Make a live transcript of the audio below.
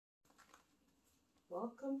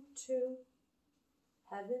Welcome to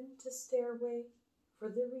Heaven to Stairway for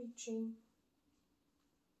the Reaching.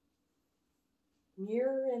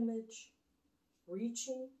 Mirror image,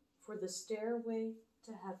 reaching for the stairway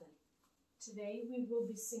to heaven. Today we will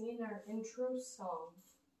be singing our intro song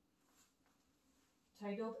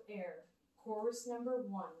titled Air, chorus number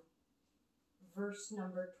 1, verse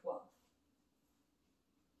number 12.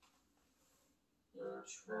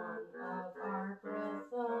 Each one of our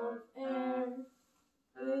breath of air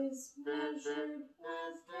is measured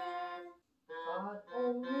with care. God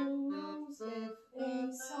only knows if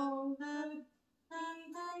a song could be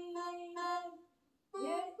created.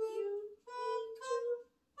 Yet you need to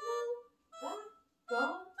know that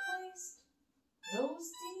God placed those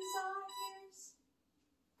desires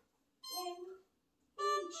in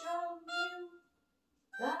each of you.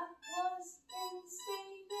 That was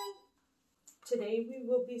instated. Today we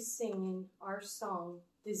will be singing our song,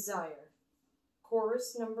 Desire,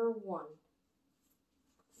 chorus number 1,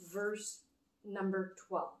 verse number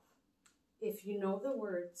 12. If you know the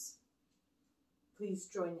words, please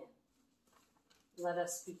join in. Let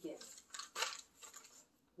us begin.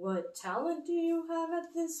 What talent do you have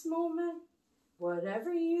at this moment?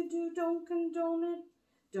 Whatever you do, don't condone it.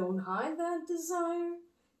 Don't hide that desire,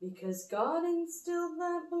 because God instilled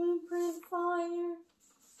that blueprint fire.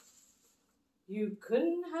 You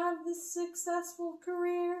couldn't have the successful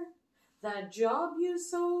career, that job you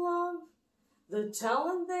so love, the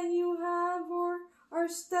talent that you have or are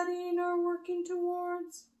studying or working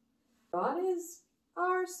towards. God is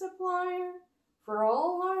our supplier for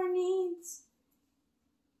all our needs.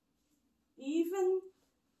 Even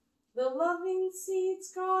the loving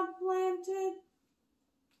seeds God planted,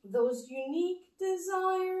 those unique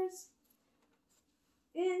desires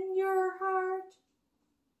in your heart,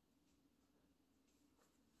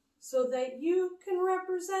 so that you can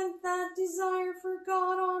represent that desire for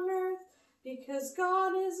God on earth, because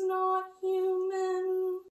God is not